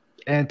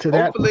 And to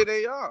that, Hopefully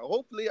they are.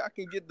 Hopefully I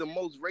can get the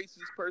most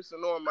racist person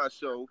on my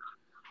show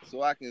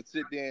so I can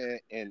sit there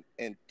and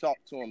talk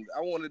to them.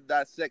 I want to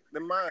dissect the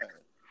mind.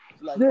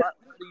 It's like, why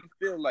do you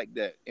feel like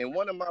that? In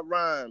one of my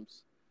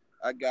rhymes,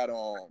 I got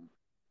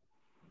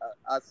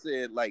I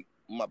said like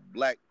my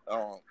black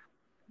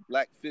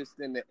fist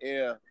in the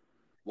air,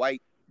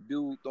 white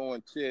dude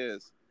throwing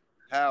chairs.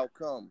 How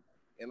come?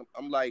 And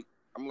I'm like,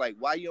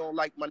 why you don't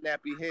like my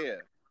nappy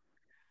hair?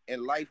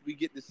 In life, we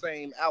get the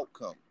same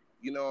outcome.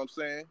 You know what I'm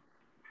saying?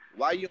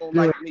 Why you don't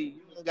yeah, like me?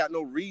 You don't got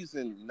no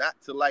reason not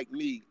to like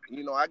me.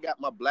 You know, I got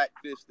my black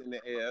fist in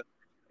the air.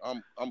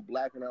 I'm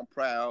black and I'm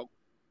proud.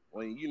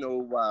 When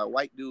why a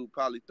white dude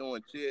probably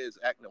throwing chairs,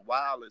 acting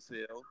wild as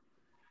hell,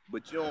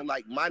 but you don't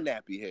like my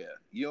nappy hair.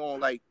 You don't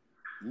like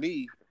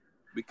me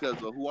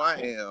because of who I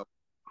am.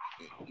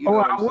 You oh, know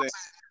I what I'm will saying?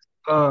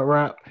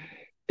 rap.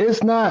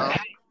 It's not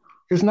Huh?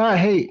 it's not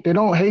hate. They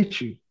don't hate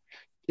you.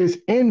 It's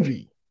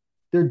envy.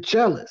 They're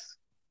jealous.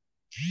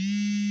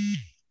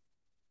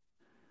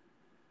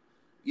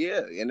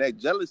 Yeah, and that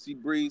jealousy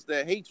breeds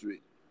that hatred.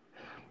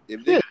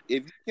 If Yeah,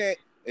 they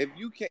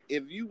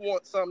if you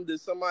want something that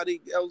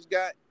somebody else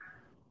got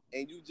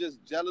and you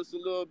just jealous a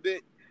little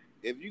bit,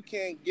 if you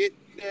can't get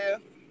there,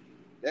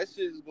 that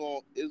shit is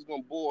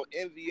gonna boil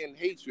envy and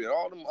hatred.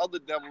 All them other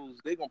devils,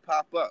 they gonna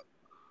pop up.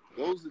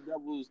 Those are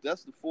devils.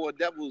 That's the four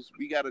devils.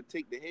 We gotta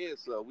take the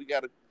heads up. We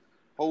gotta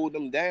hold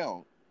them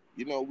down.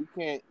 We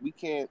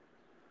can't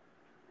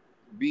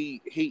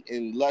be hate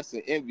and lust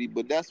and envy,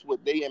 but that's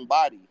what they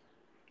embody.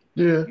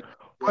 yeah.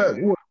 You But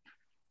know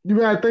you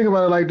gotta think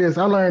about it like this.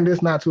 I learned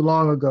this not too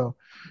long ago.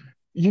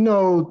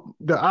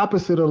 The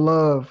opposite of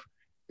love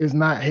is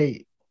not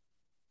hate.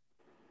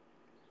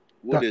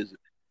 what The, is it?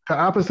 the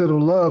opposite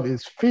of love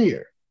is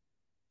fear.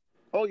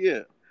 Oh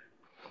yeah,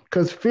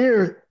 Because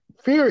fear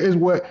is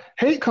what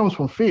hate comes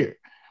from fear.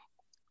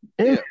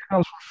 Envy yeah,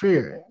 comes from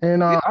fear.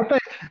 And yeah, I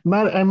think,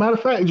 matter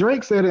of fact,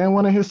 Drake said it in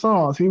one of his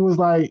songs. He was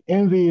like,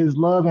 envy is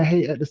love and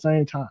hate at the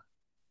same time.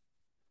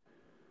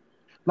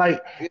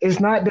 Like, yeah. it's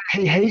not that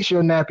he hates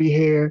your nappy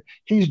hair.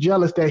 He's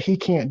jealous that he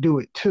can't do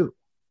it too.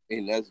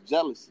 And that's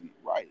jealousy,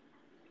 right?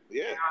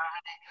 Yeah.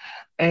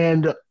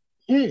 And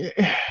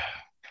yeah,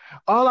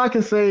 all I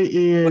can say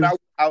But is,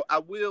 I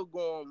will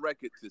go on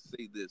record to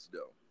say this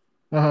though.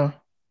 uh-huh.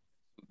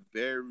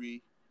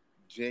 Very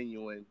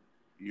genuine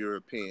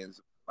Europeans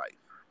in life.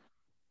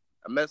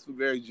 I mess with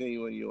very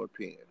genuine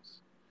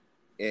Europeans.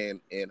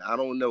 And I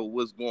don't know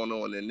what's going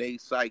on in their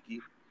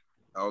psyche.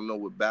 I don't know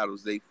what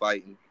battles they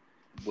fighting,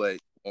 but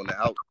on the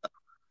outside,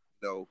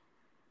 you know,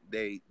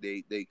 they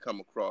come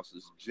across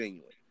as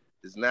genuine.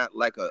 It's not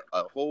like a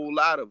whole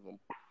lot of them,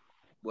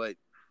 but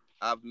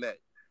I've met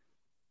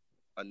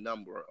a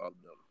number of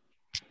them.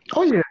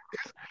 Oh yeah,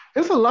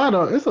 it's a lot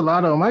of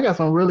them. I got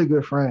some really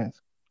good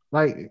friends.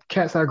 like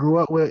cats I grew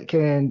up with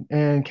can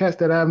and cats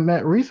that I've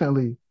met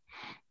recently.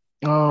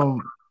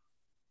 Um,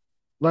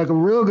 like a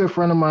real good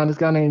friend of mine, this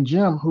guy named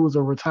Jim, who's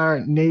a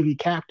retired Navy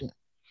captain.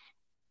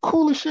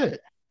 Cool as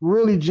shit.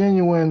 Really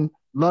genuine,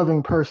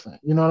 loving person.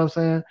 You know what I'm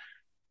saying?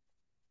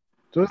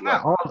 So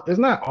Right. it's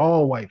not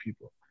all white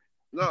people.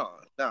 No,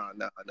 no,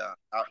 no, no.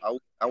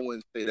 I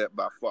wouldn't say that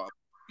by far.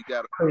 You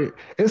gotta,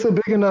 It's a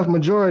big enough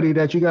majority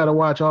that you got to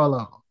watch all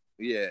of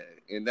yeah,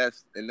 and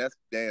that's a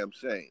damn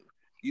shame.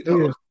 You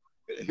them.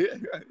 It know,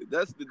 is.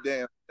 that's the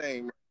damn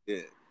shame right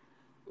there.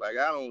 Like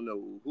I don't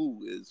know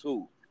who is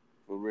who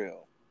for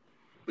real.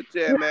 But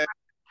yeah, Yeah. man,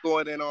 go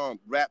ahead and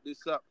wrap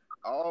this up.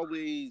 I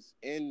always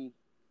end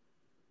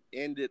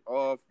it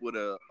off with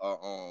a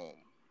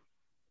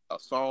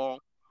song.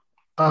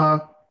 Uh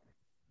huh.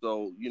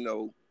 So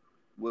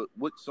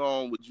what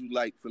song would you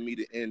like for me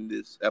to end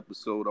this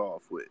episode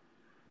off with?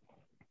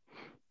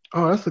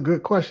 Oh, that's a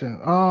good question.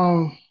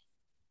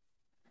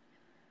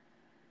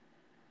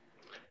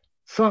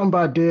 Something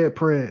about Dead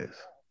Prez.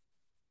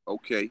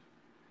 Okay,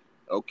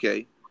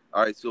 okay,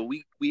 all right. So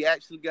we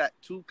actually got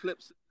two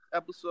clips in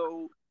this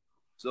episode.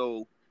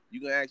 So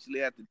you're gonna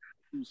actually have to do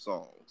two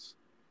songs.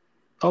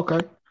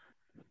 Okay.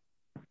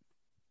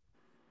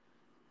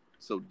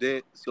 So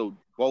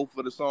both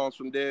of the songs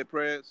from Dead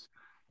Prez.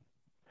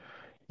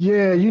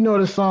 Yeah, you know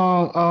the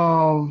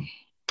song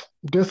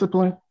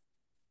Discipline?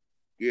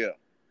 Yeah.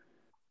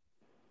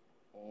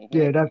 Hmm.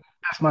 Yeah,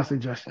 that's my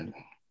suggestion.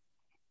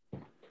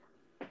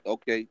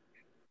 Okay.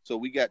 So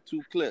we got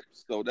two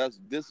clips. So that's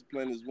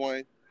Discipline is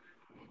one.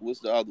 What's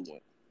the other one?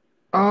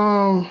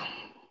 Um,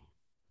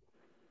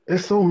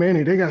 it's so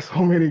many. They got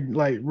so many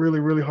like really,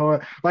 really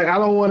hard. Like I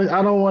don't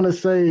want to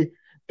say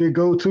the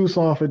go-to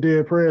song for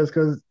Dead Prez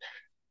because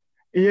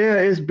yeah,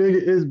 it's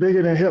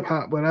bigger than hip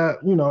hop, but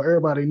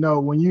everybody know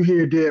when you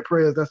hear Dead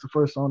Prez, that's the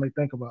first song they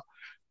think about.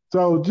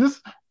 So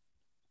just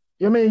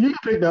I mean, you can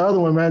pick the other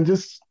one, man.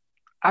 Just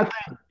I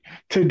think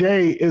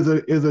today is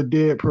a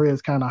Dead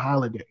Prez kind of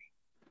holiday.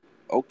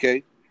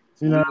 Okay.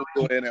 So You know, we're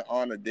gonna go ahead and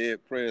honor Dead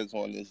Prez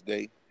on this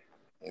day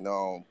and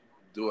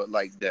do it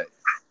like that.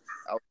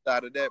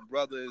 Outside of that,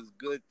 brother, it's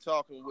good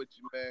talking with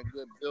you, man.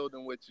 Good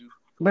building with you.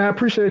 man, I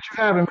appreciate you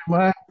having me,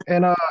 man.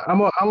 And I'm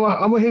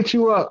gonna hit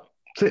you up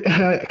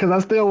because I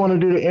still want to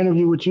do the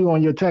interview with you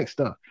on your tech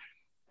stuff.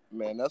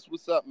 Man, that's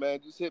what's up, man.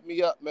 Just hit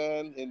me up,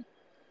 man, and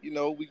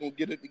we gonna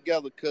get it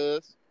together,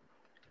 cuz.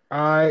 All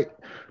right,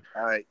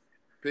 All right.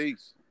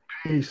 Peace.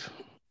 peace.